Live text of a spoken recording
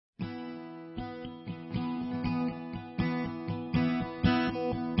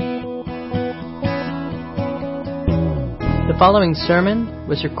following sermon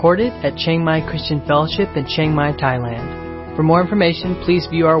was recorded at Chiang Mai Christian Fellowship in Chiang Mai, Thailand. For more information, please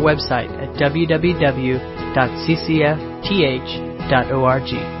view our website at www.ccfth.org.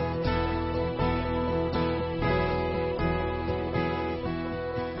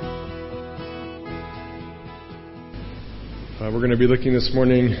 We're going to be looking this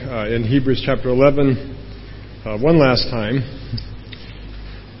morning in Hebrews chapter 11 one last time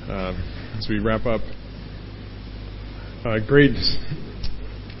as we wrap up. A great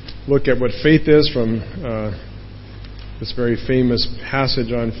look at what faith is from this very famous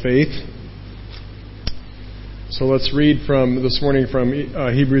passage on faith. So let's read from this morning from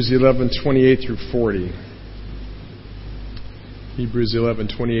Hebrews 11:28 through 40. Hebrews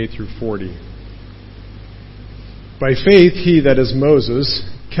 11:28 through 40. By faith he, that is Moses,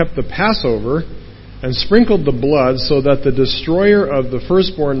 kept the Passover and sprinkled the blood so that the destroyer of the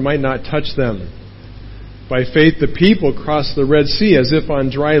firstborn might not touch them. By faith the people crossed the Red Sea as if on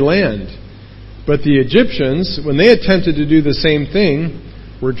dry land. But the Egyptians, when they attempted to do the same thing,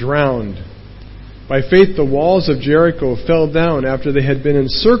 were drowned. By faith the walls of Jericho fell down after they had been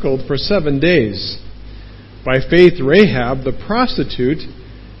encircled for 7 days. By faith Rahab, the prostitute,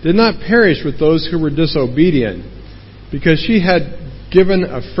 did not perish with those who were disobedient, because she had given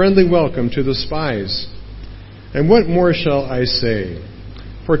a friendly welcome to the spies. And what more shall I say?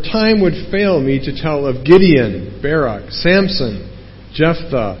 For time would fail me to tell of Gideon, Barak, Samson,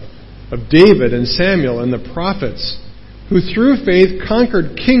 Jephthah, of David and Samuel and the prophets, who through faith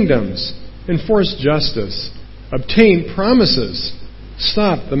conquered kingdoms, enforced justice, obtained promises,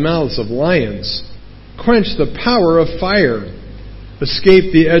 stopped the mouths of lions, quenched the power of fire,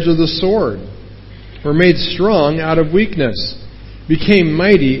 escaped the edge of the sword, were made strong out of weakness, became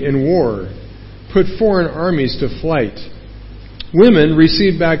mighty in war, put foreign armies to flight. Women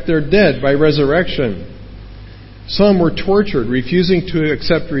received back their dead by resurrection. Some were tortured, refusing to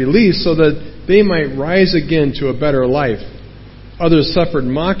accept release so that they might rise again to a better life. Others suffered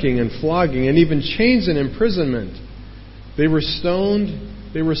mocking and flogging and even chains and imprisonment. They were stoned,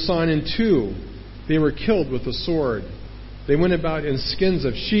 they were sawn in two, they were killed with the sword. They went about in skins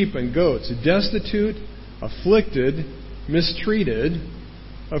of sheep and goats, destitute, afflicted, mistreated,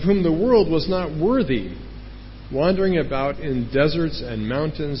 of whom the world was not worthy, wandering about in deserts and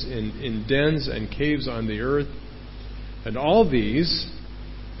mountains, in dens and caves on the earth. And all these,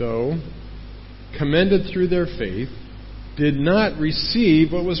 though commended through their faith, did not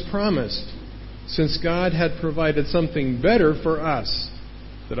receive what was promised, since God had provided something better for us,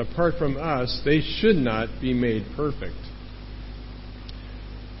 that apart from us they should not be made perfect.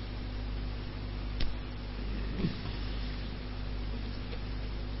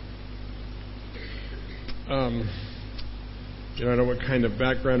 I don't know what kind of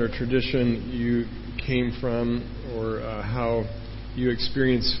background or tradition you came from or how you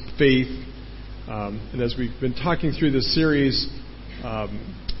experience faith. And as we've been talking through this series,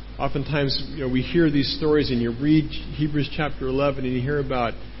 oftentimes we hear these stories and you read Hebrews chapter 11 and you hear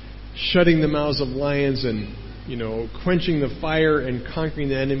about shutting the mouths of lions and quenching the fire and conquering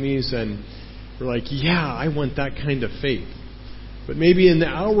the enemies, and we're like, yeah, I want that kind of faith. But maybe in the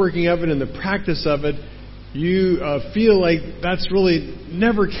outworking of it and the practice of it, you feel like that's really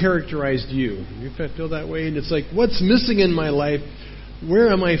never characterized you. You feel that way? And it's like, what's missing in my life?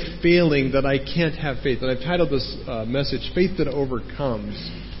 Where am I failing that I can't have faith? And I've titled this message, Faith That Overcomes.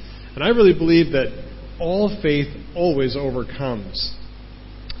 And I really believe that all faith always overcomes.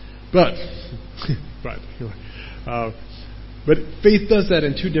 But faith does that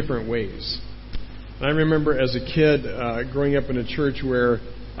in two different ways. And I remember as a kid growing up in a church where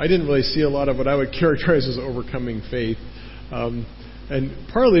I didn't really see a lot of what I would characterize as overcoming faith. And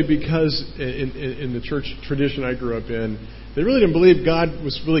partly because in the church tradition I grew up in, they really didn't believe God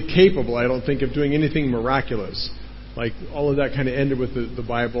was really capable, I don't think, of doing anything miraculous. Like all of that kind of ended with the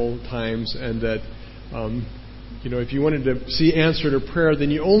Bible times, and that, if you wanted to see answer to prayer,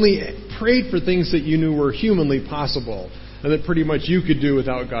 then you only prayed for things that you knew were humanly possible, and that pretty much you could do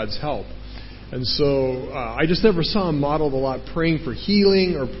without God's help. And so I just never saw him modeled a lot praying for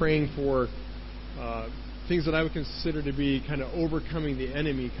healing or praying for things that I would consider to be kind of overcoming the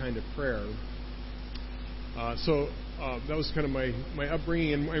enemy kind of prayer. So that was kind of my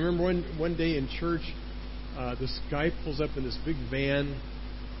upbringing. And I remember one day in church, this guy pulls up in this big van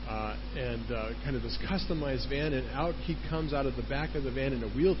and kind of this customized van, and out he comes out of the back of the van in a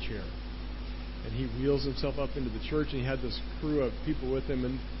wheelchair. And he wheels himself up into the church, and he had this crew of people with him.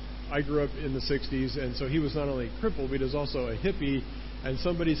 And I grew up in the 60s, and so he was not only crippled, but he was also a hippie, and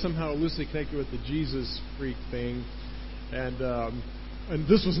somebody somehow loosely connected with the Jesus freak thing. And And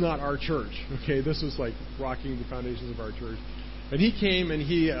this was not our church, okay? This was like rocking the foundations of our church. And he came and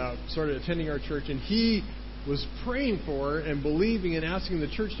he started attending our church, and he was praying for and believing and asking the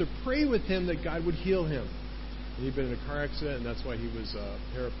church to pray with him that God would heal him. And he'd been in a car accident, and that's why he was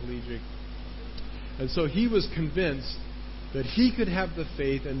paraplegic. And so he was convinced that he could have the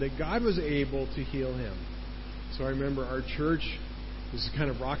faith and that God was able to heal him. So I remember our church was kind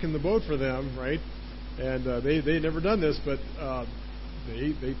of rocking the boat for them, right? And they had never done this, but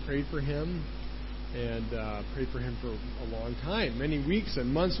they prayed for him and prayed for him for a long time. Many weeks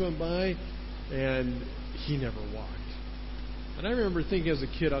and months went by, and he never walked. And I remember thinking as a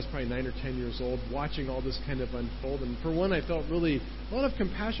kid, I was probably 9 or 10 years old, watching all this kind of unfold. And for one, I felt really a lot of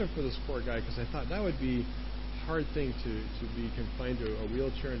compassion for this poor guy, because I thought that would be a hard thing to be confined to a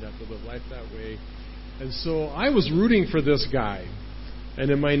wheelchair and to have to live life that way. And so I was rooting for this guy. And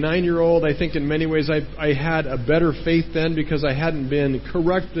in my 9-year-old, I think in many ways I had a better faith then, because I hadn't been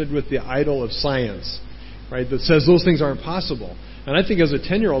corrupted with the idol of science, right, that says those things aren't possible. And I think as a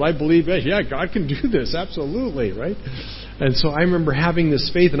 10-year-old, I believed, yeah, God can do this, absolutely, right? And so I remember having this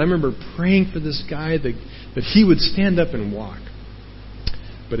faith, and I remember praying for this guy that he would stand up and walk.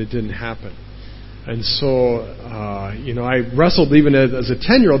 But it didn't happen. And so, I wrestled even as a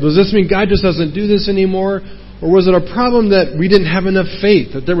 10-year-old. Does this mean God just doesn't do this anymore? Or was it a problem that we didn't have enough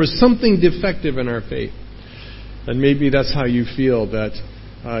faith, that there was something defective in our faith? And maybe that's how you feel, that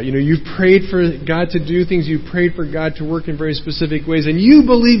you've prayed for God to do things, you've prayed for God to work in very specific ways, and you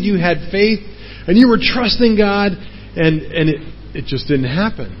believed you had faith, and you were trusting God, and it just didn't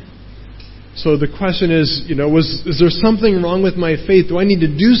happen. So the question is, is there something wrong with my faith? Do I need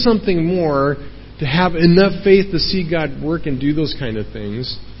to do something more to have enough faith to see God work and do those kind of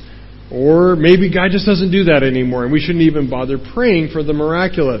things? Or maybe God just doesn't do that anymore, and we shouldn't even bother praying for the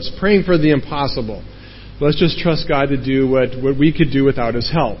miraculous, praying for the impossible. Let's just trust God to do what we could do without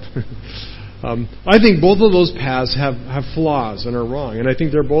His help. I think both of those paths have flaws and are wrong, and I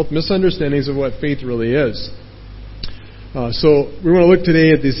think they're both misunderstandings of what faith really is. So we want to look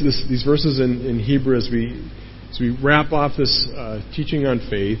today at these verses in Hebrew as we wrap off this teaching on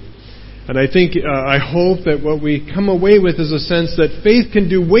faith. And I think, I hope that what we come away with is a sense that faith can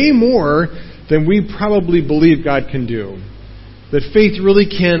do way more than we probably believe God can do. That faith really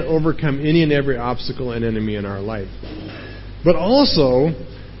can overcome any and every obstacle and enemy in our life. But also,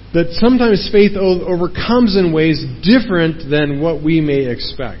 that sometimes faith overcomes in ways different than what we may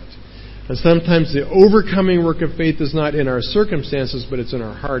expect. And sometimes the overcoming work of faith is not in our circumstances, but it's in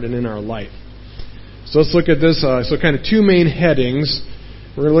our heart and in our life. So let's look at this. So kind of two main headings.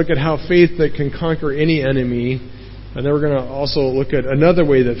 We're going to look at how faith that can conquer any enemy, and then we're going to also look at another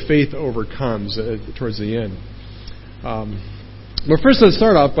way that faith overcomes towards the end. But first, let's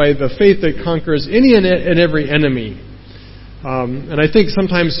start off by the faith that conquers any and every enemy. And I think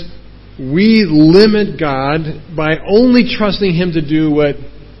sometimes we limit God by only trusting Him to do what,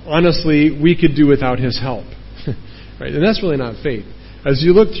 honestly, we could do without His help. Right? And that's really not faith. As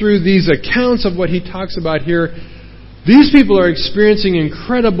you look through these accounts of what he talks about here, these people are experiencing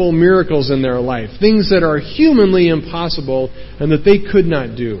incredible miracles in their life, things that are humanly impossible and that they could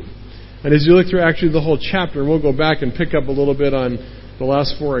not do. And as you look through actually the whole chapter, and we'll go back and pick up a little bit on the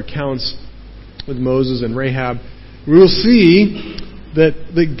last 4 accounts with Moses and Rahab, we will see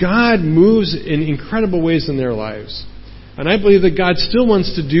that God moves in incredible ways in their lives. And I believe that God still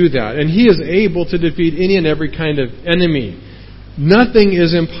wants to do that. And He is able to defeat any and every kind of enemy. Nothing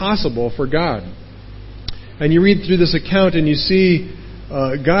is impossible for God. And you read through this account and you see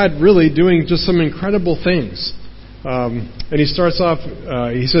God really doing just some incredible things. And he starts off,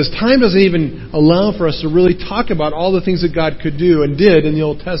 he says, time doesn't even allow for us to really talk about all the things that God could do and did in the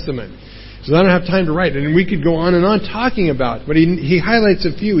Old Testament. So I don't have time to write it. And we could go on and on talking about it. But he highlights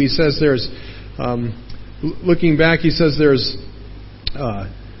a few. He says there's, looking back, he says there's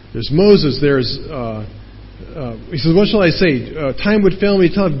Moses, he says, what shall I say? Time would fail me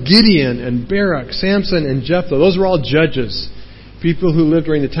to tell of Gideon and Barak, Samson and Jephthah. Those were all judges. People who lived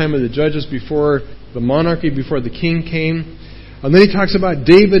during the time of the judges before the monarchy, before the king came. And then he talks about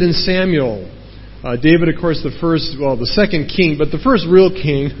David and Samuel. David, of course, the second king, but the first real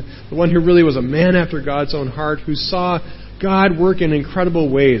king, the one who really was a man after God's own heart, who saw God work in incredible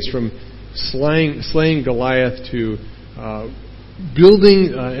ways, from slaying Goliath to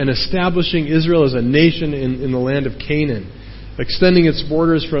building and establishing Israel as a nation in the land of Canaan, extending its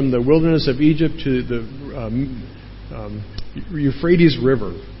borders from the wilderness of Egypt to the Euphrates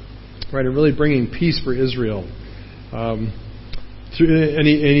River, right, and really bringing peace for Israel. And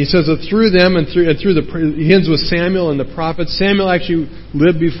he says that through them he ends with Samuel and the prophets. Samuel actually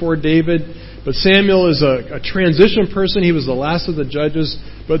lived before David. But Samuel is a transition person. He was the last of the judges,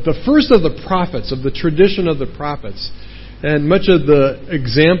 but the first of the prophets, of the tradition of the prophets. And much of the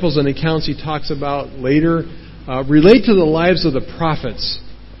examples and accounts he talks about later relate to the lives of the prophets.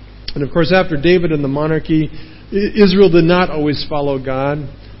 And of course, after David and the monarchy, Israel did not always follow God,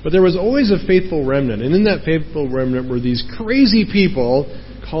 but there was always a faithful remnant. And in that faithful remnant were these crazy people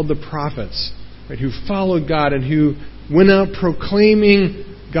called the prophets, right, who followed God and who went out proclaiming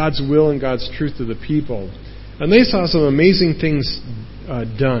God's will and God's truth to the people. And they saw some amazing things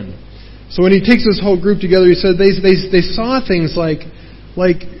done. So when he takes this whole group together, he said they saw things like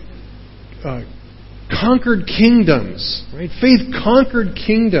conquered kingdoms, right? Faith conquered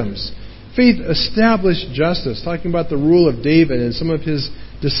kingdoms. Faith established justice, talking about the rule of David and some of his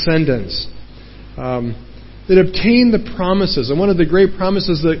descendants. That obtained the promises. And one of the great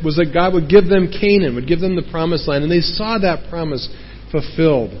promises was that God would give them Canaan, would give them the promised land. And they saw that promise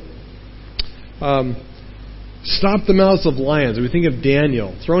fulfilled. Stop the mouths of lions. We think of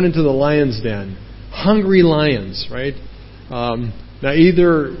Daniel, thrown into the lion's den. Hungry lions, right? The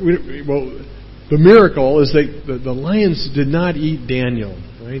miracle is that the lions did not eat Daniel,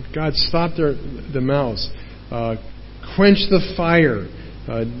 right? God stopped the mouths. Quenched the fire.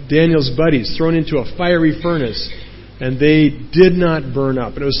 Daniel's buddies thrown into a fiery furnace, and they did not burn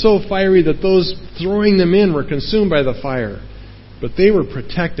up. And it was so fiery that those throwing them in were consumed by the fire. But they were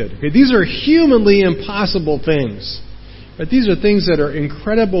protected. Okay, these are humanly impossible things. But these are things that are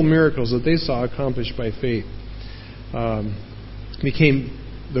incredible miracles that they saw accomplished by faith. The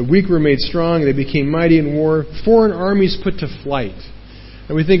weak were made strong. They became mighty in war. Foreign armies put to flight.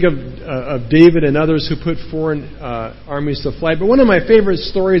 And we think of David and others who put foreign armies to flight. But one of my favorite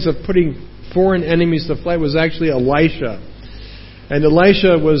stories of putting foreign enemies to flight was actually Elisha. And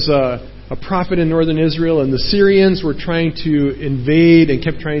Elisha was a prophet in northern Israel, and the Syrians were trying to invade and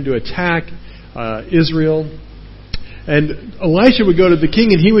kept trying to attack Israel. And Elisha would go to the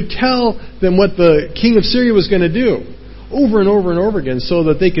king, and he would tell them what the king of Syria was going to do over and over and over again, so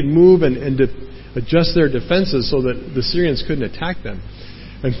that they could move and adjust their defenses so that the Syrians couldn't attack them.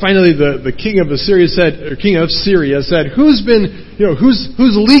 And finally, the king of Syria said, "Who's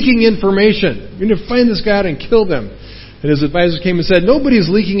leaking information? We need to find this guy out and kill them." And his advisors came and said, "Nobody's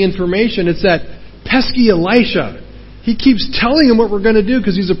leaking information. It's that pesky Elisha. He keeps telling them what we're going to do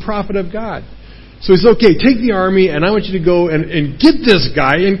because he's a prophet of God." So he said, "Okay, take the army, and I want you to go and get this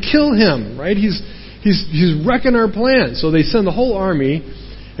guy and kill him." Right? He's wrecking our plan. So they send the whole army,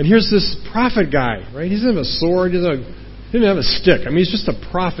 and here's this prophet guy. Right? He doesn't have a sword. He doesn't have a stick. I mean, he's just a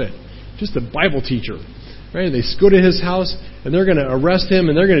prophet, just a Bible teacher. Right? And they go to his house, and they're going to arrest him,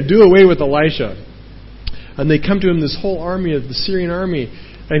 and they're going to do away with Elisha. And they come to him, this whole army of the Syrian army.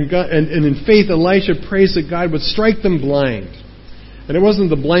 And in faith, Elisha prays that God would strike them blind. And it wasn't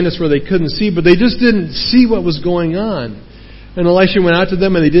the blindness where they couldn't see, but they just didn't see what was going on. And Elisha went out to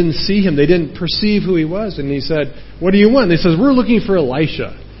them, and they didn't see him. They didn't perceive who he was. And he said, "What do you want?" And they said, "We're looking for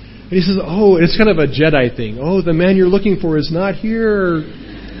Elisha." And he says, "Oh, it's kind of a Jedi thing. Oh, the man you're looking for is not here.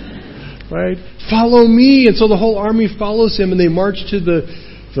 Right? Follow me." And so the whole army follows him, and they march to the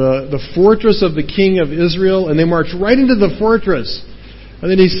fortress of the king of Israel, and they march right into the fortress. And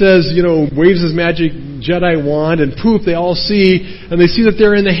then he says, waves his magic Jedi wand, and poof, they all see, and they see that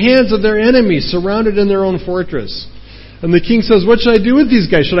they're in the hands of their enemies, surrounded in their own fortress. And the king says, "What should I do with these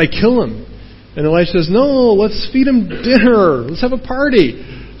guys? Should I kill them?" And Elisha says, "No, let's feed them dinner. Let's have a party."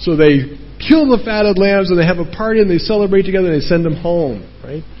 So they kill the fatted lambs, and they have a party, and they celebrate together, and they send them home.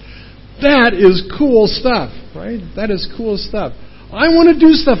 Right? That is cool stuff. Right? That is cool stuff. I want to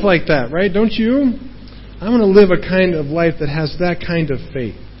do stuff like that, right? Don't you? I want to live a kind of life that has that kind of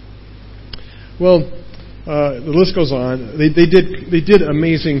faith. Well, the list goes on. They did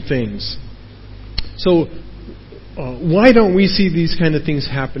amazing things. So, why don't we see these kind of things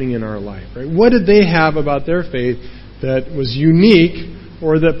happening in our life? Right? What did they have about their faith that was unique,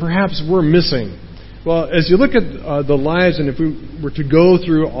 or that perhaps we're missing? Well, as you look at the lives, and if we were to go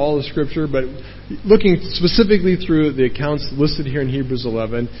through all the Scripture, but looking specifically through the accounts listed here in Hebrews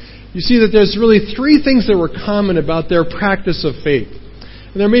 11, you see that there's really three things that were common about their practice of faith.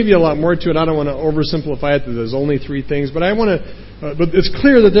 And there may be a lot more to it. I don't want to oversimplify it that there's only three things, but but it's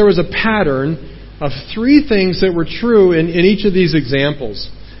clear that there was a pattern of three things that were true in each of these examples.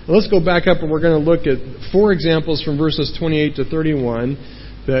 Now let's go back up, and we're going to look at four examples from verses 28 to 31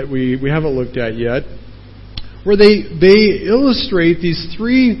 that we haven't looked at yet, where they illustrate these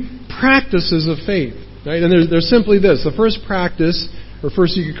three practices of faith. Right? And they're simply this. The first practice, or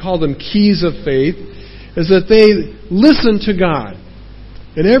first you could call them keys of faith, is that they listen to God.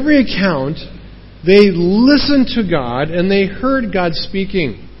 In every account, they listened to God, and they heard God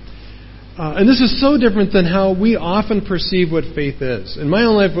speaking. And this is so different than how we often perceive what faith is. In my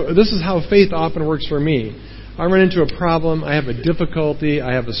own life, this is how faith often works for me. I run into a problem, I have a difficulty,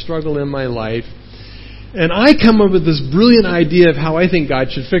 I have a struggle in my life, and I come up with this brilliant idea of how I think God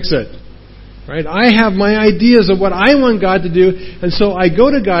should fix it. Right? I have my ideas of what I want God to do, and so I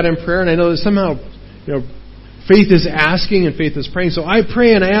go to God in prayer, and I know that somehow, faith is asking and faith is praying. So I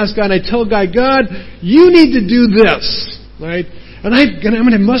pray and I ask God, and I tell God, God, you need to do this, right? And I'm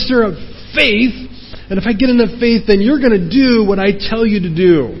going to muster up faith, and if I get enough faith, then you're going to do what I tell you to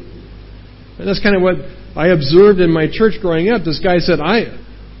do. And that's kind of what I observed in my church growing up. This guy said,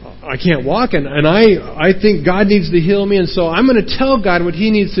 I can't walk, and I think God needs to heal me, and so I'm going to tell God what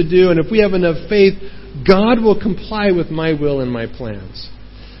He needs to do, and if we have enough faith, God will comply with my will and my plans.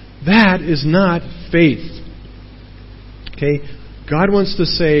 That is not faith. Okay? God wants to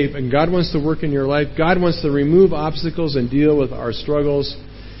save, and God wants to work in your life. God wants to remove obstacles and deal with our struggles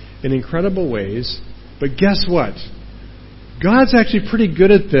in incredible ways. But guess what? God's actually pretty good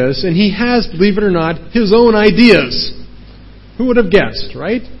at this, and He has, believe it or not, His own ideas. Who would have guessed,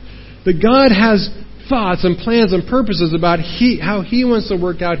 right? That God has thoughts and plans and purposes about how He wants to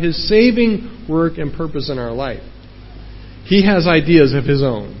work out His saving work and purpose in our life. He has ideas of His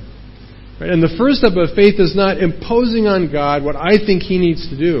own. Right? And the first step of faith is not imposing on God what I think He needs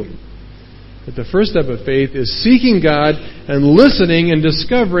to do. But the first step of faith is seeking God and listening and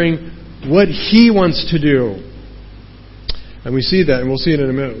discovering what He wants to do. And we see that, and we'll see it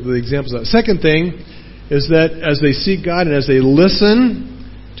in a minute with the examples of that. Second thing is that as they seek God and as they listen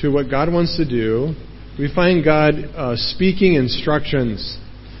to what God wants to do, we find God speaking instructions.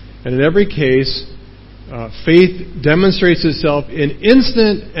 And in every case, faith demonstrates itself in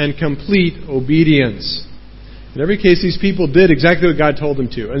instant and complete obedience. In every case, these people did exactly what God told them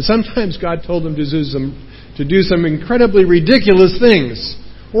to. And sometimes God told them to do some incredibly ridiculous things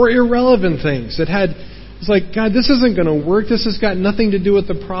or irrelevant things that it's like, God, this isn't going to work. This has got nothing to do with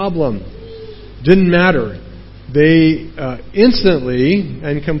the problem. Didn't matter. They instantly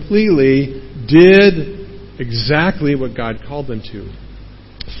and completely did exactly what God called them to.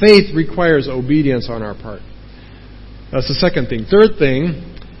 Faith requires obedience on our part. That's the second thing. Third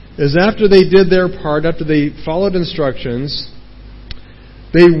thing is after they did their part, after they followed instructions,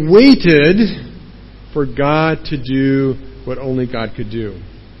 they waited for God to do what only God could do.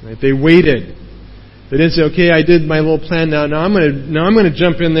 Right? They waited. They didn't say, okay, I did my little plan now. Now I'm going to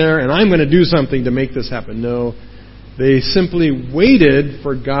jump in there and I'm going to do something to make this happen. No, they simply waited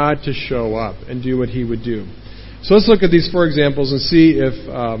for God to show up and do what He would do. So let's look at these 4 examples and see if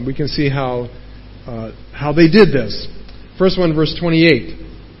we can see how they did this. First one, verse 28.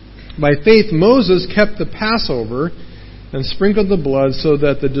 By faith, Moses kept the Passover and sprinkled the blood so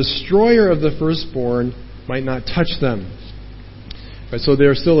that the destroyer of the firstborn might not touch them. Right, so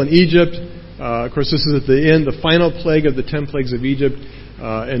they're still in Egypt. Of course, this is at the end, the final plague of the 10 plagues of Egypt.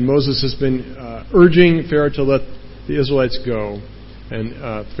 And Moses has been urging Pharaoh to let the Israelites go.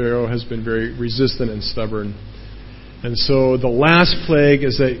 And Pharaoh has been very resistant and stubborn. And so the last plague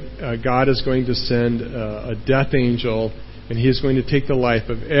is that God is going to send a death angel, and He is going to take the life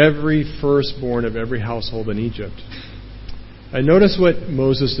of every firstborn of every household in Egypt. And notice what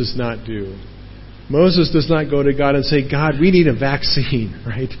Moses does not do. Moses does not go to God and say, God, we need a vaccine,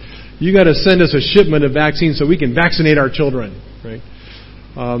 right? You got to send us a shipment of vaccine so we can vaccinate our children, right?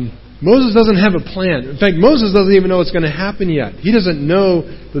 Moses doesn't have a plan. In fact, Moses doesn't even know what's going to happen yet. He doesn't know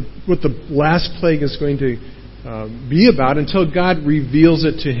what the last plague is going to be about until God reveals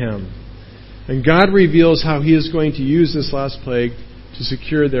it to him. And God reveals how He is going to use this last plague to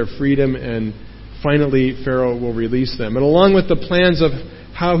secure their freedom, and finally Pharaoh will release them. And along with the plans of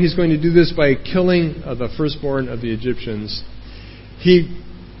how He's going to do this by killing the firstborn of the Egyptians, He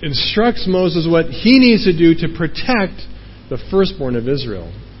instructs Moses what he needs to do to protect the firstborn of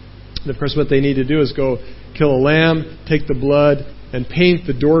Israel. And of course what they need to do is go kill a lamb, take the blood, and paint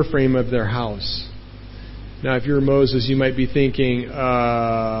the doorframe of their house. Now, if you're Moses, you might be thinking,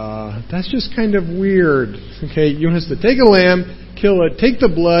 that's just kind of weird. Okay, you want us to take a lamb, kill it, take the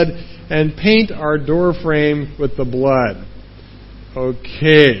blood, and paint our doorframe with the blood.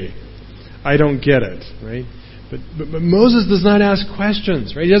 Okay, I don't get it, right? But Moses does not ask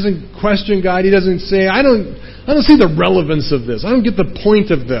questions, right? He doesn't question God. He doesn't say, I don't see the relevance of this. I don't get the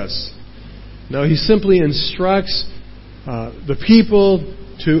point of this. No, he simply instructs the people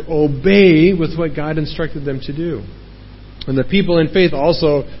to obey with what God instructed them to do. And the people in faith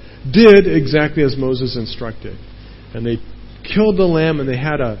also did exactly as Moses instructed. And they killed the lamb and they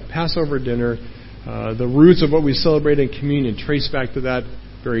had a Passover dinner. The roots of what we celebrate in communion trace back to that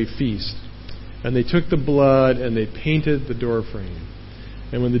very feast. And they took the blood and they painted the doorframe.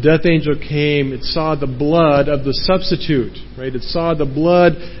 And when the death angel came, it saw the blood of the substitute, right? It saw the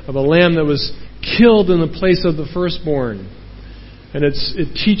blood of a lamb that was killed in the place of the firstborn. And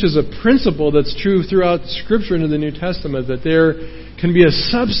it teaches a principle that's true throughout Scripture and in the New Testament, that there can be a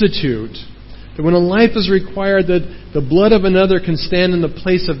substitute, that when a life is required, that the blood of another can stand in the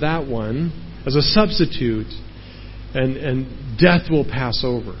place of that one as a substitute, and death will pass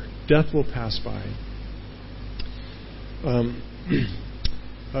over. Death will pass by.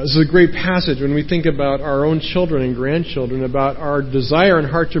 This is a great passage when we think about our own children and grandchildren, about our desire and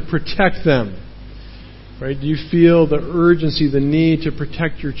heart to protect them. Right? Do you feel the urgency, the need to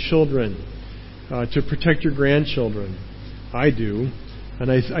protect your children, to protect your grandchildren? I do.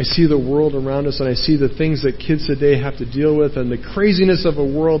 And I see the world around us, and I see the things that kids today have to deal with, and the craziness of a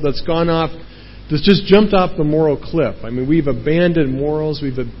world that's just jumped off the moral cliff. I mean, we've abandoned morals.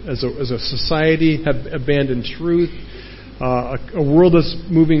 We've, as a society, have abandoned truth. A world that's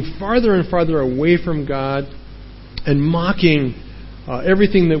moving farther and farther away from God and mocking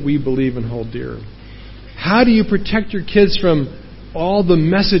everything that we believe and hold dear. How do you protect your kids from all the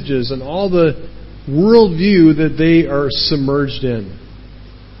messages and all the worldview that they are submerged in?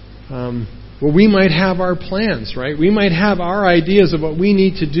 Well, we might have our plans, right? We might have our ideas of what we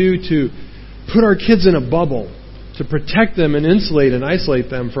need to do to put our kids in a bubble, to protect them and insulate and isolate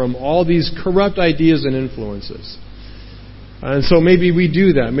them from all these corrupt ideas and influences. And so maybe we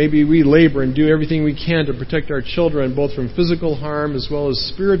do that. Maybe we labor and do everything we can to protect our children, both from physical harm as well as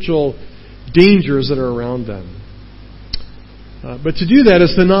spiritual dangers that are around them. But to do that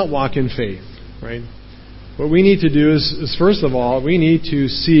is to not walk in faith, right? What we need to do is first of all, we need to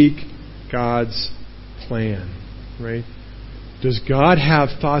seek God's plan, right? Does God have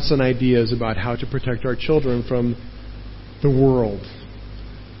thoughts and ideas about how to protect our children from the world?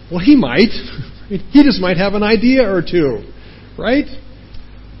 Well, He might. He just might have an idea or two, right?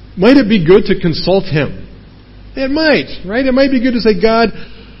 Might it be good to consult Him? It might, right? It might be good to say, God,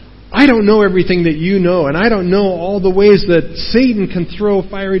 I don't know everything that you know, and I don't know all the ways that Satan can throw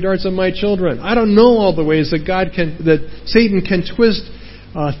fiery darts at my children. I don't know all the ways that Satan can twist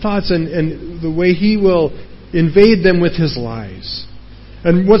thoughts and the way he will invade them with his lies.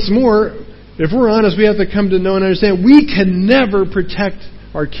 And what's more, if we're honest, we have to come to know and understand we can never protect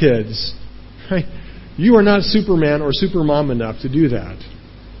our kids. Right? You are not Superman or Supermom enough to do that.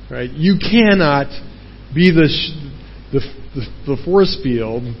 Right? You cannot be the force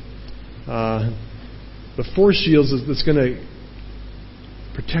field. The force shields that's going to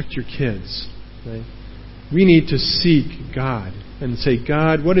protect your kids. Right? We need to seek God and say,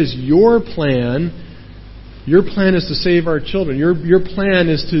 God, what is your plan? Your plan is to save our children. Your plan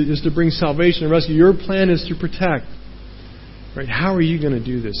is to bring salvation and rescue. Your plan is to protect. Right? How are you going to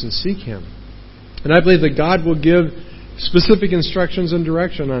do this? And seek Him. And I believe that God will give specific instructions and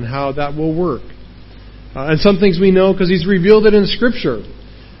direction on how that will work. And some things we know because He's revealed it in Scripture.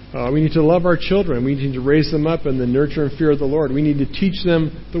 We need to love our children. We need to raise them up in the nurture and fear of the Lord. We need to teach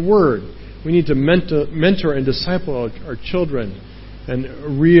them the Word. We need to mentor and disciple our children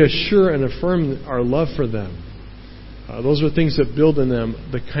and reassure and affirm our love for them. Those are things that build in them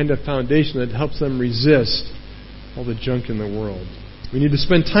the kind of foundation that helps them resist all the junk in the world. We need to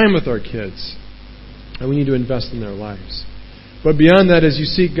spend time with our kids, and we need to invest in their lives. But beyond that, as you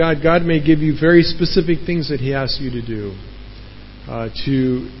seek God, God may give you very specific things that He asks you to do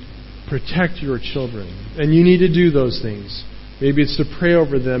to protect your children. And you need to do those things. Maybe it's to pray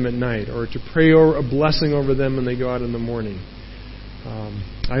over them at night, or to pray over a blessing over them when they go out in the morning.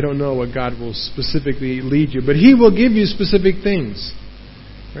 I don't know what God will specifically lead you, but He will give you specific things,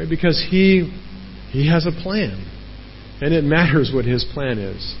 right? Because He has a plan, and it matters what His plan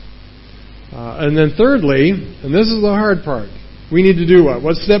is. And then thirdly, and this is the hard part, we need to do what?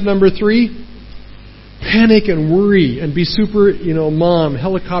 What's step number 3? Panic and worry and be super, mom,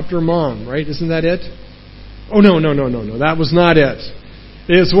 helicopter mom, right? Isn't that it? Oh, no. That was not it.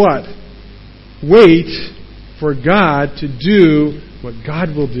 It's what? Wait for God to do what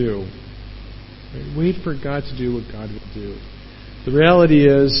God will do. Right? Wait for God to do what God will do. The reality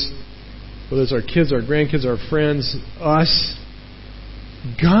is, whether it's our kids, our grandkids, our friends, us,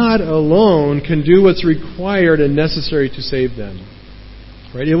 God alone can do what's required and necessary to save them.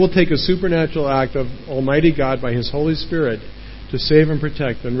 Right? It will take a supernatural act of Almighty God by His Holy Spirit to save and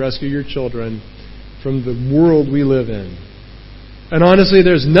protect and rescue your children from the world we live in. And honestly,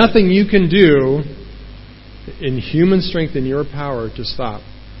 there's nothing you can do in human strength and your power to stop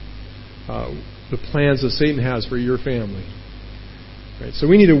the plans that Satan has for your family. Right? So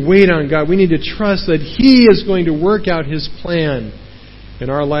we need to wait on God. We need to trust that He is going to work out His plan in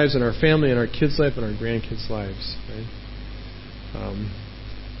our lives, in our family, in our kids' life, and our grandkids' lives. Right?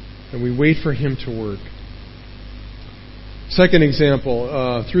 and we wait for Him to work. Second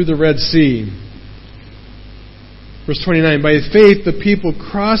example, through the Red Sea. Verse 29, by faith the people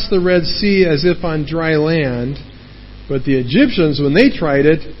crossed the Red Sea as if on dry land, but the Egyptians, when they tried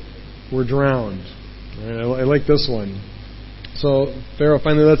it, were drowned. I like this one. So Pharaoh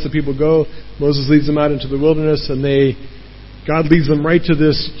finally lets the people go. Moses leads them out into the wilderness, and God leads them right to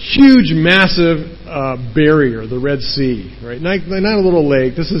this huge, massive barrier, the Red Sea. Right? Not a little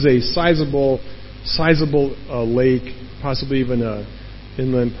lake. This is a sizable lake, possibly even an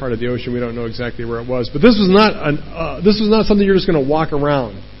inland part of the ocean. We don't know exactly where it was, but this was not something you're just going to walk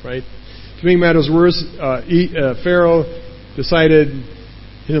around. Right? To make matters worse, Pharaoh decided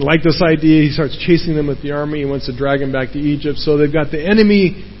he didn't like this idea. He starts chasing them with the army. He wants to drag them back to Egypt. So they've got the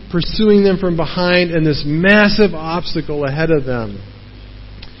enemy pursuing them from behind and this massive obstacle ahead of them.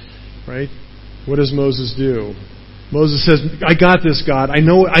 Right? What does Moses do? Moses says, I got this, God. I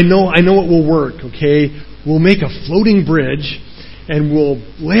know it will work, okay? We'll make a floating bridge, and we'll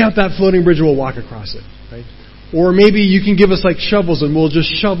lay out that floating bridge and we'll walk across it. Right? Or maybe you can give us like shovels and we'll just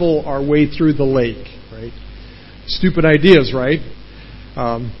shovel our way through the lake. Right? Stupid ideas, right?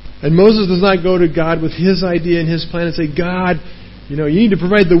 And Moses does not go to God with his idea and his plan and say, God, you need to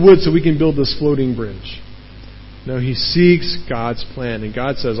provide the wood so we can build this floating bridge. No, he seeks God's plan. And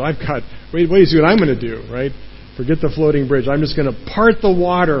God says, wait, do you see what I'm going to do, right? Forget the floating bridge. I'm just going to part the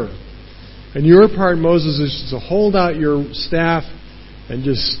water. And your part, Moses, is to hold out your staff and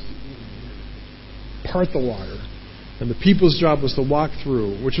just part the water. And the people's job was to walk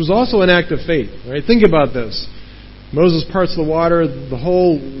through, which was also an act of faith, right? Think about this. Moses parts the water, the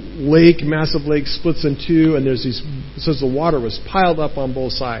whole lake, massive lake, splits in two, and it says the water was piled up on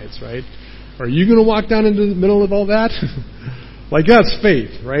both sides, right? Are you going to walk down into the middle of all that? Like, that's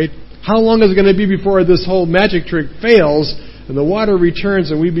faith, right? How long is it going to be before this whole magic trick fails and the water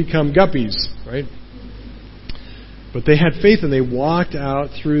returns and we become guppies, right? But they had faith and they walked out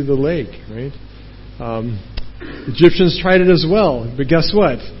through the lake, right? Egyptians tried it as well, but guess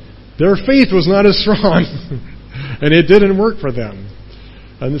what? Their faith was not as strong. And it didn't work for them.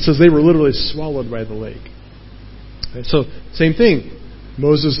 And it says they were literally swallowed by the lake. And so, same thing.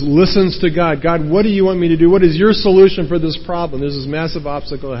 Moses listens to God. God, what do you want me to do? What is your solution for this problem? There's this massive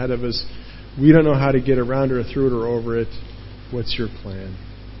obstacle ahead of us. We don't know how to get around it or through it or over it. What's your plan?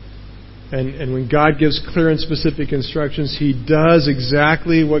 And when God gives clear and specific instructions, He does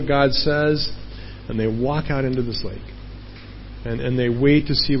exactly what God says. And they walk out into this lake. And they wait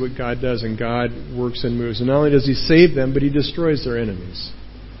to see what God does, and God works and moves. And not only does He save them, but He destroys their enemies.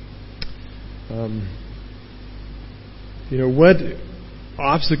 What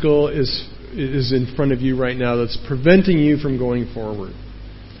obstacle is in front of you right now that's preventing you from going forward?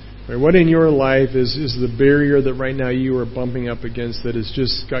 Right? What in your life is the barrier that right now you are bumping up against that has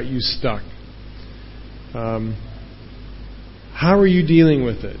just got you stuck? How are you dealing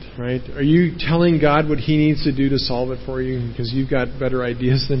with it, right? Are you telling God what He needs to do to solve it for you because you've got better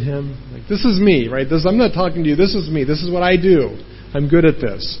ideas than Him? Like, this is me, right? I'm not talking to you. This is me. This is what I do. I'm good at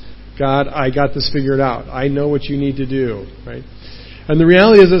this. God, I got this figured out. I know what you need to do, right? And the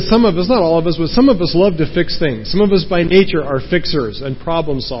reality is that some of us, not all of us, but some of us love to fix things. Some of us by nature are fixers and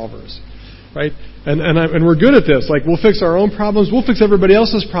problem solvers, right? And we're good at this. Like, we'll fix our own problems. We'll fix everybody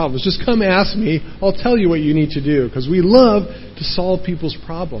else's problems. Just come ask me. I'll tell you what you need to do. Because we love to solve people's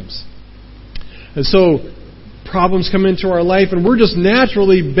problems. And so, problems come into our life and we're just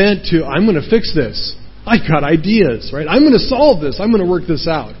naturally bent to, I'm going to fix this. I got ideas, right? I'm going to solve this. I'm going to work this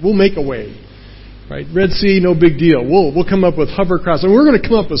out. We'll make a way. Right? Red Sea, no big deal. We'll come up with hovercrafts and we're going to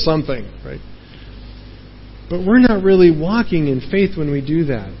come up with something, right? But we're not really walking in faith when we do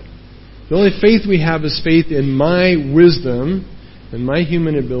that. The only faith we have is faith in my wisdom and my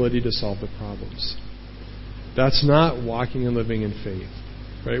human ability to solve the problems. That's not walking and living in faith.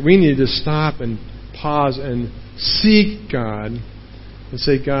 Right? We need to stop and pause and seek God and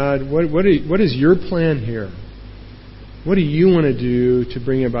say, God, what is your plan here? What do you want to do to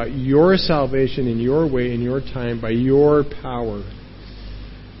bring about your salvation in your way, in your time, by your power?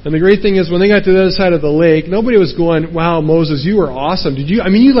 And the great thing is, when they got to the other side of the lake, nobody was going, wow, Moses, you were awesome. You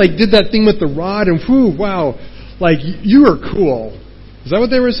did that thing with the rod and whew, wow, like you were cool. Is that what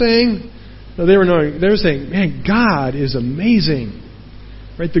they were saying? No, they were saying, man, God is amazing.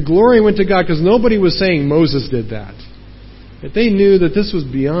 Right? The glory went to God because nobody was saying Moses did that. But they knew that this was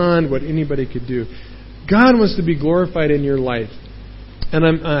beyond what anybody could do. God wants to be glorified in your life.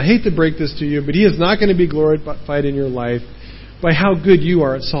 And I hate to break this to you, but He is not going to be glorified in your life by how good you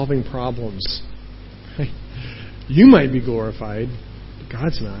are at solving problems. Right? You might be glorified, but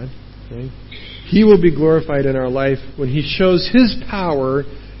God's not. Right? He will be glorified in our life when He shows His power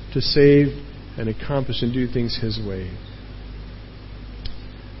to save and accomplish and do things His way.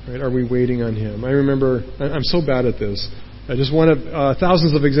 Right? Are we waiting on Him? I remember, I'm so bad at this. I just one of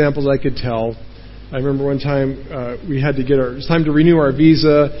thousands of examples I could tell. I remember one time we had to it's time to renew our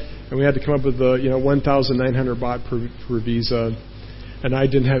visa, and we had to come up with the 1,900 baht per visa, and I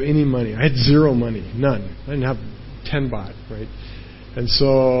didn't have any money. I had zero money, none. I didn't have 10 baht, right? And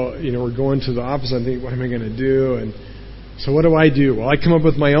so we're going to the office. I'm thinking, what am I going to do? And so what do? Well, I come up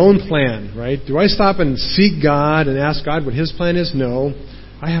with my own plan, right? Do I stop and seek God and ask God what His plan is? No,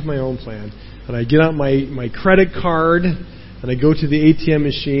 I have my own plan, and I get out my credit card. And I go to the ATM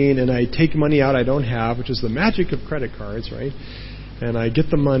machine and I take money out I don't have, which is the magic of credit cards, right? And I get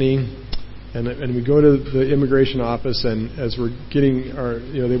the money, and we go to the immigration office, and as we're getting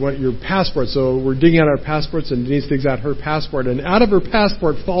they want your passport, so we're digging out our passports, and Denise digs out her passport, and out of her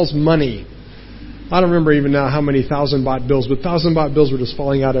passport falls money. I don't remember even now how many 1,000 baht bills, but 1,000 baht bills were just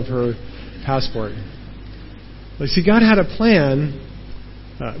falling out of her passport. Like, see, God had a plan.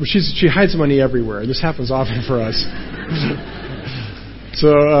 She hides money everywhere, and this happens often for us. So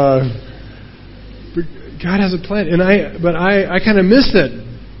God has a plan, and I kind of missed it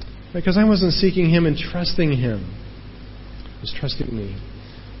because I wasn't seeking Him and trusting Him. He was trusting me.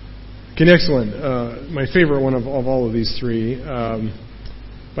 Okay, next one. My favorite one of all of these three.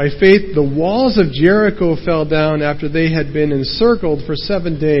 By faith, the walls of Jericho fell down after they had been encircled for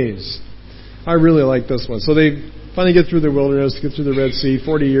 7 days. I really like this one. So they finally get through the wilderness, get through the Red Sea,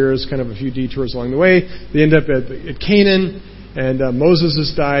 40 years, kind of a few detours along the way. They end up at Canaan, and Moses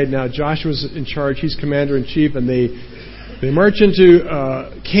has died. Now Joshua's in charge. He's commander-in-chief, and they march into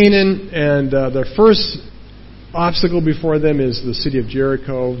Canaan, and the first obstacle before them is the city of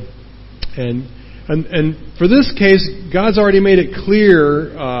Jericho. And for this case, God's already made it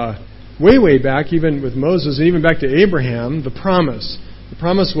clear way back, even with Moses, and even back to Abraham, the promise. The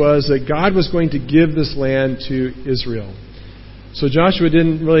promise was that God was going to give this land to Israel. So Joshua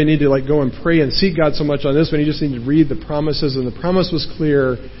didn't really need to go and pray and seek God so much on this one. He just needed to read the promises, and the promise was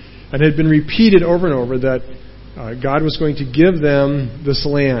clear and had been repeated over and over that God was going to give them this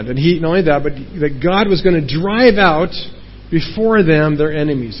land. And not only that, but that God was going to drive out before them their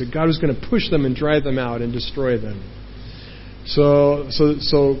enemies. That God was going to push them and drive them out and destroy them. So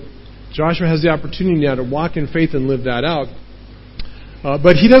Joshua has the opportunity now to walk in faith and live that out.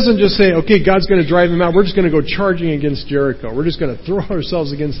 But he doesn't just say, okay, God's going to drive them out. We're just going to go charging against Jericho. We're just going to throw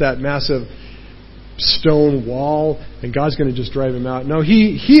ourselves against that massive stone wall, and God's going to just drive them out. No,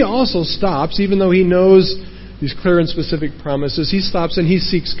 he also stops, even though he knows these clear and specific promises. He stops and he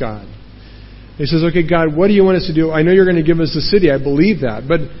seeks God. He says, okay, God, what do you want us to do? I know you're going to give us the city. I believe that.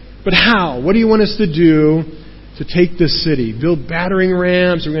 But how? What do you want us to do to take this city? Build battering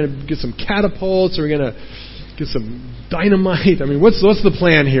rams? Are we going to get some catapults? Are we going to get some dynamite? I mean, what's the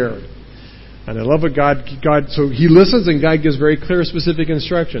plan here? And I love what God, so he listens, and God gives very clear, specific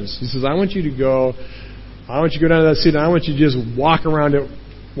instructions. He says, I want you to go down to that city, and I want you to just walk around it.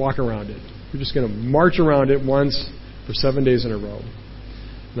 We're just going to march around it once for 7 days in a row.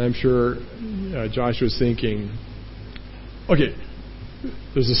 And I'm sure Joshua's thinking, okay,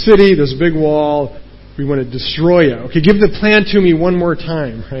 there's a city, there's a big wall, we want to destroy it. Okay, give the plan to me one more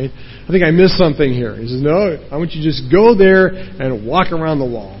time, right? I think I missed something here. He says, no, I want you to just go there and walk around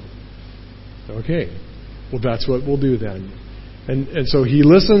the wall. Okay, well, that's what we'll do then. And so he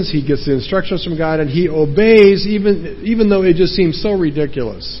listens, he gets the instructions from God, and he obeys, even though it just seems so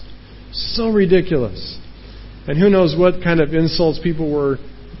ridiculous. So ridiculous. And who knows what kind of insults people were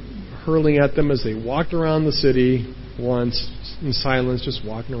hurling at them as they walked around the city once in silence, just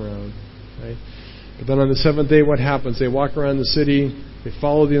walking around, right? But then on the seventh day, what happens? They walk around the city, they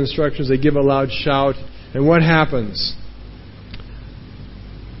follow the instructions, they give a loud shout, and what happens?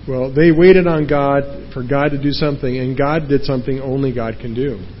 Well, they waited on God for God to do something, and God did something only God can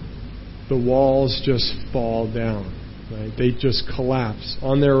do. The walls just fall down, right? They just collapse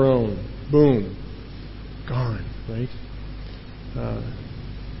on their own. Boom. Gone, right?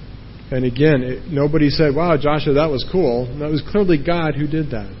 And again, nobody said, wow, Joshua, that was cool. No, it was clearly God who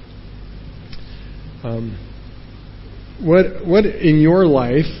did that. What in your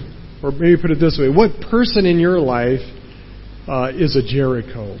life, or maybe put it this way, what person in your life is a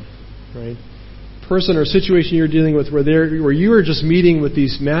Jericho, right? Person or situation you're dealing with where you are just meeting with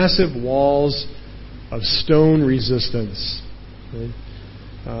these massive walls of stone resistance. Right?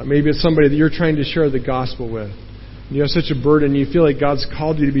 Maybe it's somebody that you're trying to share the gospel with. You have such a burden, you feel like God's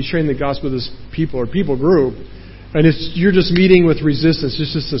called you to be sharing the gospel with this people or people group, and you're just meeting with resistance.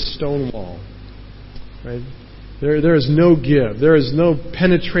 It's just a stone wall. Right? There is no give. There is no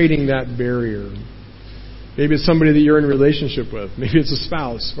penetrating that barrier. Maybe it's somebody that you're in a relationship with. Maybe it's a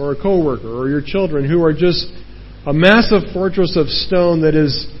spouse or a coworker or your children who are just a massive fortress of stone that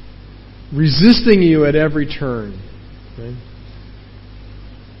is resisting you at every turn. Right?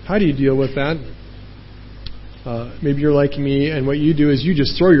 How do you deal with that? Maybe you're like me, and what you do is you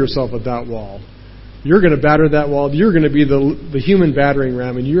just throw yourself at that wall. You're going to batter that wall. You're going to be the human battering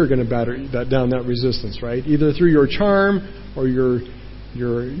ram, and you're going to batter down that resistance, right? Either through your charm or your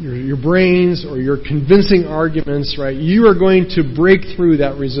brains or your convincing arguments, right? You are going to break through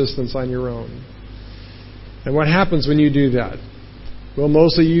that resistance on your own. And what happens when you do that? Well,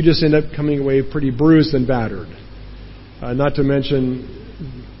 mostly you just end up coming away pretty bruised and battered. Not to mention,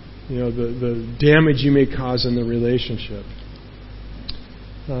 the damage you may cause in the relationship.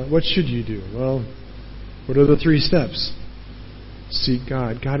 What should you do? Well, what are the 3 steps? Seek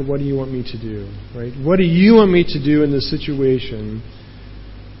God. God, what do you want me to do? Right? What do you want me to do in this situation?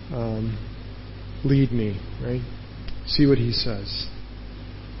 Lead me. Right? See what He says.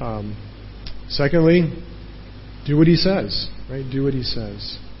 Secondly, do what He says. Right? Do what He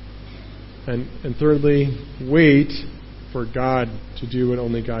says. And thirdly, wait for God to do what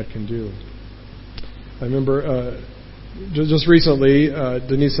only God can do. I remember just recently,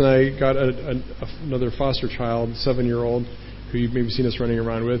 Denise and I got another foster child, 7-year-old, who you've maybe seen us running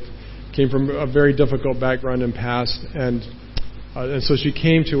around with. Came from a very difficult background and past, and so she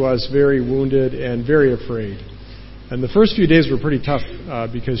came to us very wounded and very afraid. And the first few days were pretty tough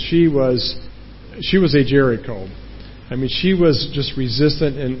because she was a Jericho. I mean, she was just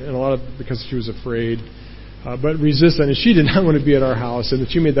resistant, and a lot of because she was afraid. But resistant, and she did not want to be at our house, and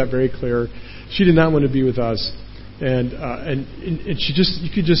she made that very clear. She did not want to be with us, and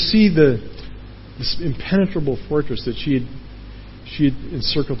you could just see this impenetrable fortress that she had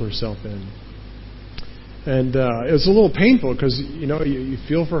encircled herself in, and it was a little painful because you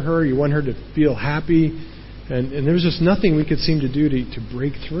feel for her, you want her to feel happy, and there was just nothing we could seem to do to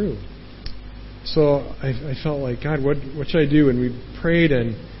break through. So I felt like, God, what should I do? And we prayed,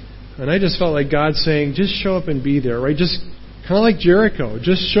 and I just felt like God saying, just show up and be there, right? Just kind of like Jericho.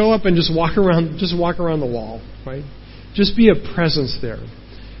 Just show up and just walk around the wall, right? Just be a presence there.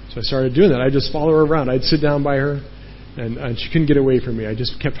 So I started doing that. I just follow her around. I'd sit down by her, and she couldn't get away from me. I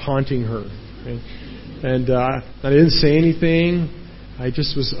just kept haunting her. Right? And I didn't say anything. I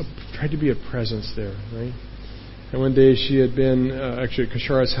just tried to be a presence there, right? And one day she had been actually at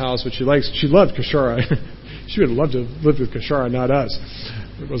Kashara's house, which she likes. She loved Kashara. She would have loved to live with Kashara, not us.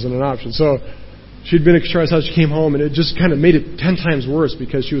 It wasn't an option. So she'd been at Kashara's house. She came home, and it just kind of made it 10 times worse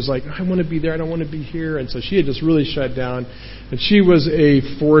because she was like, I want to be there. I don't want to be here. And so she had just really shut down. And she was a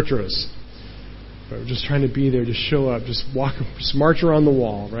fortress. But just trying to be there, just show up, just march around the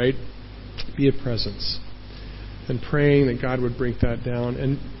wall, right? Be a presence. And praying that God would break that down.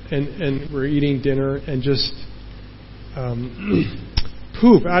 And we're eating dinner and just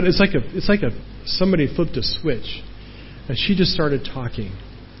poof out. It's like somebody flipped a switch, and she just started talking.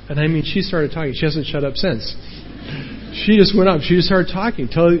 And I mean, she started talking. She hasn't shut up since. She just went up. She just started talking,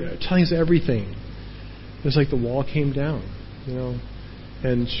 telling us everything. It was like the wall came down,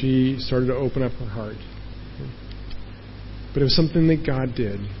 and she started to open up her heart. But it was something that God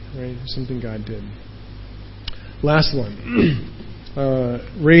did, right? It was something God did. Last one,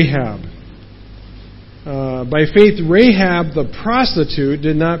 Rahab. By faith, Rahab the prostitute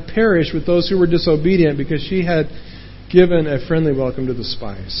did not perish with those who were disobedient because she had given a friendly welcome to the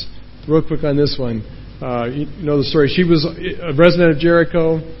spies. Real quick on this one. You know the story. She was a resident of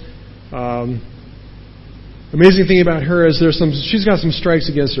Jericho. Amazing thing about her is she's got some strikes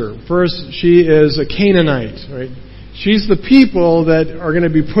against her. First, she is a Canaanite, right? She's the people that are going to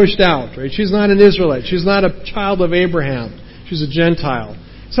be pushed out, right? She's not an Israelite. She's not a child of Abraham. She's a Gentile.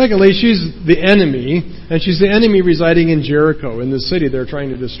 Secondly, she's the enemy, and she's the enemy residing in Jericho, in the city they're trying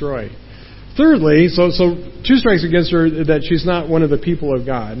to destroy. Thirdly, so 2 strikes against her that she's not one of the people of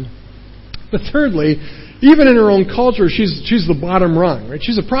God. But thirdly, even in her own culture, she's the bottom rung, right?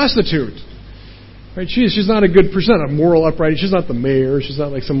 She's a prostitute, right? She's not a good person, not a moral upright. She's not the mayor. She's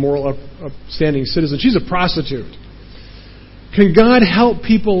not like some moral upstanding citizen. She's a prostitute. Can God help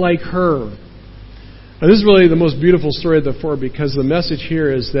people like her? Now, this is really the most beautiful story of the 4 because the message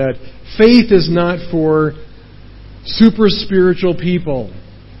here is that faith is not for super spiritual people.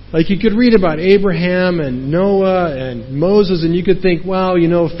 Like you could read about Abraham and Noah and Moses and you could think, wow,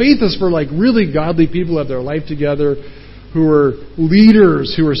 faith is for like really godly people who have their life together, who are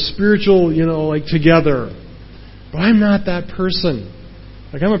leaders, who are spiritual, like together. But I'm not that person.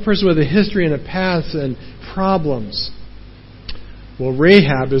 Like I'm a person with a history and a past and problems. Well,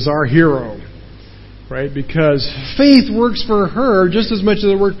 Rahab is our hero. Right? Because faith works for her just as much as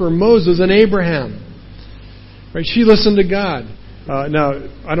it worked for Moses and Abraham. Right? She listened to God. Now,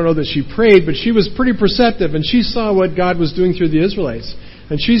 I don't know that she prayed, but she was pretty perceptive, and she saw what God was doing through the Israelites.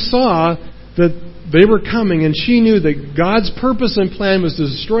 And she saw that they were coming, and she knew that God's purpose and plan was to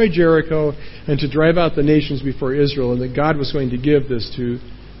destroy Jericho and to drive out the nations before Israel, and that God was going to give this to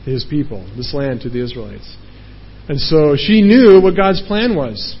His people, this land to the Israelites. And so she knew what God's plan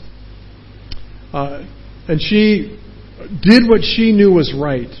was. And she did what she knew was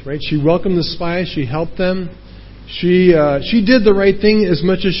right. She welcomed the spies. She helped them. She did the right thing as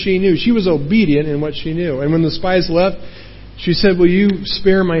much as she knew. She was obedient in what she knew. And when the spies left, she said, "Will you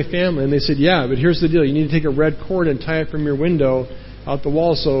spare my family?" And they said, "Yeah, but here's the deal. You need to take a red cord and tie it from your window out the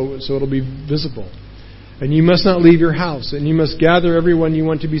wall so it'll be visible. And you must not leave your house. And you must gather everyone you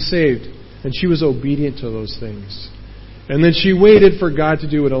want to be saved." And she was obedient to those things. And then she waited for God to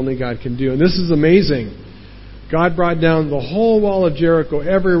do what only God can do. And this is amazing. God brought down the whole wall of Jericho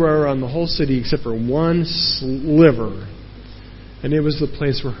everywhere around the whole city except for one sliver. And it was the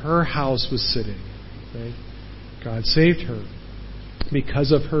place where her house was sitting. Right? God saved her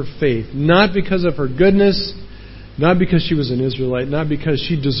because of her faith. Not because of her goodness. Not because she was an Israelite. Not because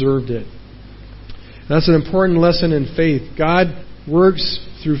she deserved it. That's an important lesson in faith. God works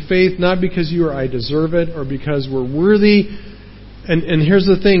through faith not because you or I deserve it or because we're worthy. And here's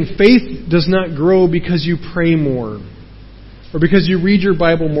the thing. Faith does not grow because you pray more or because you read your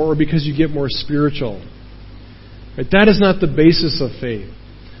Bible more or because you get more spiritual. Right? That is not the basis of faith.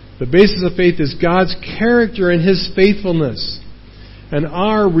 The basis of faith is God's character and His faithfulness and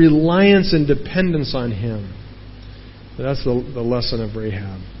our reliance and dependence on Him. That's the lesson of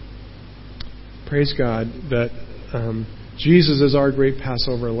Rahab. Praise God that Jesus is our great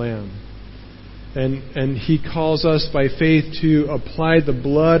Passover lamb. And He calls us by faith to apply the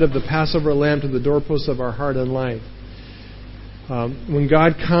blood of the Passover lamb to the doorposts of our heart and life. When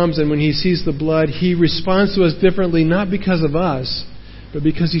God comes and when He sees the blood, He responds to us differently, not because of us, but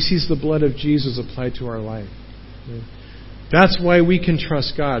because He sees the blood of Jesus applied to our life. That's why we can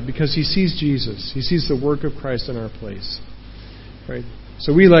trust God, because He sees Jesus. He sees the work of Christ in our place. Right?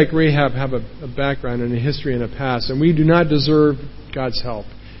 So we, like Rahab, have a background and a history and a past, and we do not deserve God's help.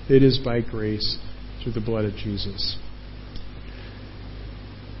 It is by grace through the blood of Jesus.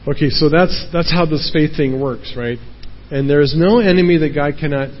 Okay, so that's how this faith thing works, right? And there is no enemy that God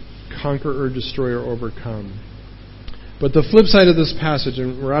cannot conquer or destroy or overcome. But the flip side of this passage,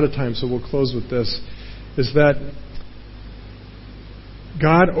 and we're out of time, so we'll close with this, is that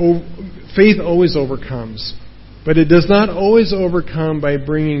faith always overcomes. But it does not always overcome by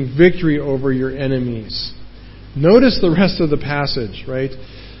bringing victory over your enemies. Notice the rest of the passage, right?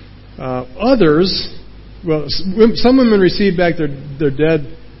 Some women received back their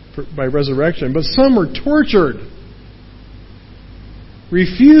dead by resurrection, but some were tortured,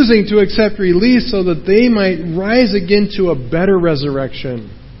 refusing to accept release so that they might rise again to a better resurrection.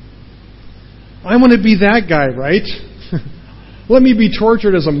 I want to be that guy, right? Let me be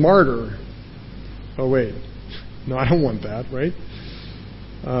tortured as a martyr. Oh, wait. No, I don't want that, right?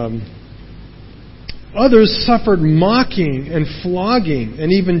 Others suffered mocking and flogging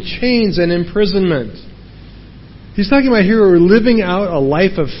and even chains and imprisonment. He's talking about here who are living out a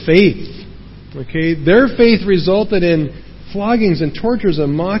life of faith. Okay? Their faith resulted in floggings and tortures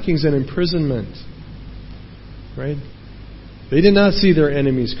and mockings and imprisonment. Right? They did not see their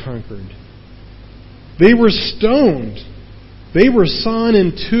enemies conquered. They were stoned. They were sawn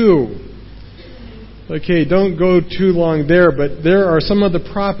in two. Okay, don't go too long there, but there are some of the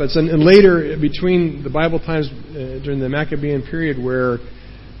prophets, and later between the Bible times during the Maccabean period where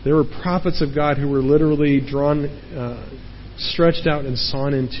there were prophets of God who were literally drawn, stretched out and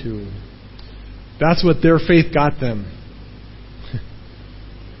sawn in two. That's what their faith got them.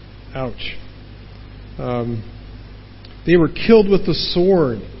 Ouch. They were killed with the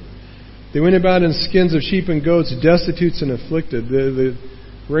sword. They went about in skins of sheep and goats, destitutes and afflicted.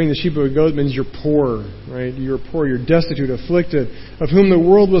 Wearing the sheep of a goat means you're poor, right? You're poor, you're destitute, afflicted, of whom the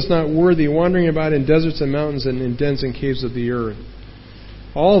world was not worthy, wandering about in deserts and mountains and in dens and caves of the earth.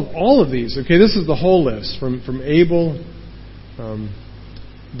 All of these, okay, this is the whole list, from Abel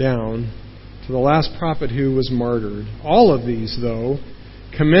down to the last prophet who was martyred. All of these, though,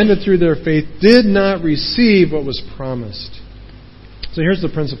 commended through their faith, did not receive what was promised. So here's the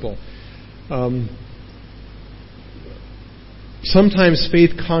principle. Sometimes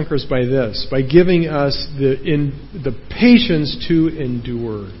faith conquers by this, by giving us the patience to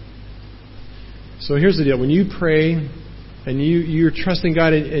endure. So here's the deal. When you pray and you're trusting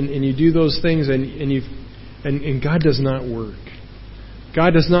God and you do those things and God does not work.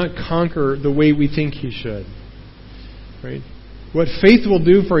 God does not conquer the way we think He should. Right? What faith will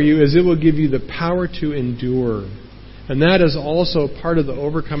do for you is it will give you the power to endure. And that is also part of the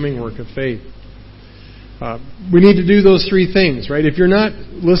overcoming work of faith. We need to do those three things, right? If you're not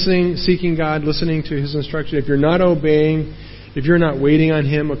listening, seeking God, listening to His instruction, if you're not obeying, if you're not waiting on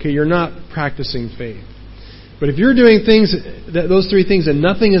Him, okay, you're not practicing faith. But if you're doing those three things and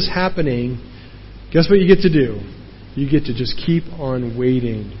nothing is happening, guess what you get to do? You get to just keep on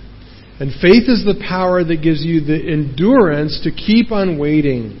waiting. And faith is the power that gives you the endurance to keep on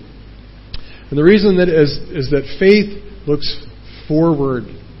waiting. And the reason that is that faith looks forward,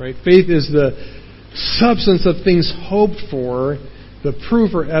 right? Faith is the substance of things hoped for, the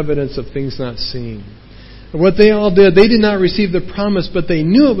proof or evidence of things not seen. And what they all did, they did not receive the promise, but they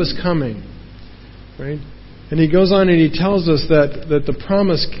knew it was coming, right? And he goes on and he tells us that the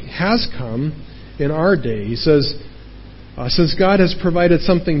promise has come in our day. He says, since God has provided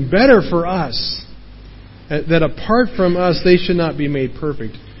something better for us, that apart from us they should not be made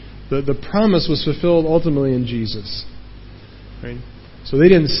perfect. The promise was fulfilled ultimately in Jesus. Right? So they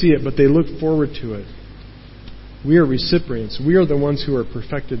didn't see it, but they looked forward to it. We are recipients. We are the ones who are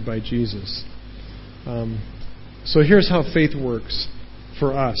perfected by Jesus. So here's how faith works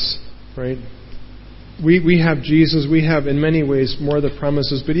for us. Right? We have Jesus. We have, in many ways, more of the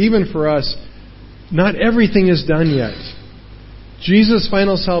promises. But even for us, not everything is done yet. Jesus'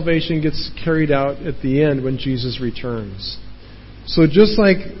 final salvation gets carried out at the end when Jesus returns. So just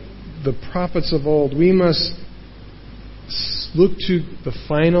like the prophets of old, we must look to the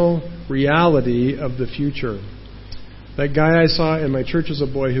final reality of the future. That guy I saw in my church as a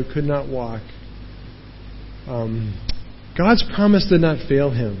boy who could not walk, God's promise did not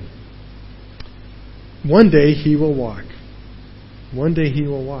fail him. One day he will walk. One day he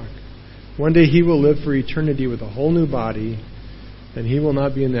will walk. One day he will live for eternity with a whole new body, and he will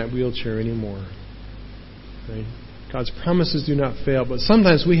not be in that wheelchair anymore. Right? God's promises do not fail, but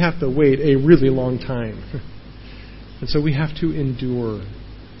sometimes we have to wait a really long time. And so we have to endure.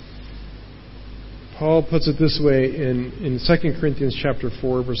 Paul puts it this way in 2 Corinthians chapter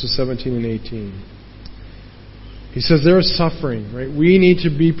 4, verses 17 and 18. He says there is suffering, right? We need to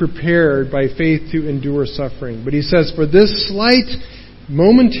be prepared by faith to endure suffering. But he says, for this slight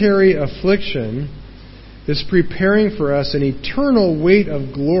momentary affliction is preparing for us an eternal weight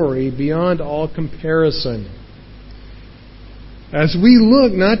of glory beyond all comparison. As we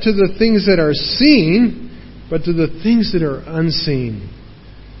look not to the things that are seen, but to the things that are unseen.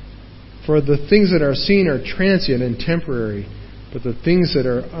 For the things that are seen are transient and temporary, but the things that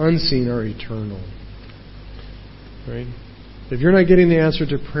are unseen are eternal. Right? If you're not getting the answer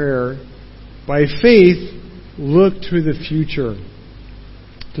to prayer, by faith, look to the future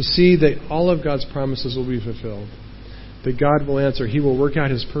to see that all of God's promises will be fulfilled. That God will answer. He will work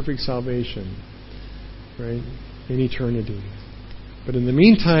out His perfect salvation, right, in eternity. But in the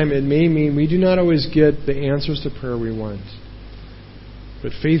meantime, it may mean we do not always get the answers to prayer we want.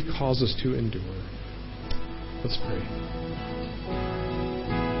 But faith calls us to endure. Let's pray.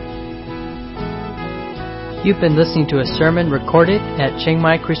 You've been listening to a sermon recorded at Chiang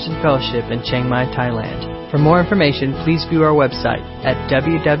Mai Christian Fellowship in Chiang Mai, Thailand. For more information, please view our website at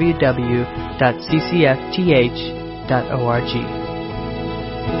www.ccfth.org.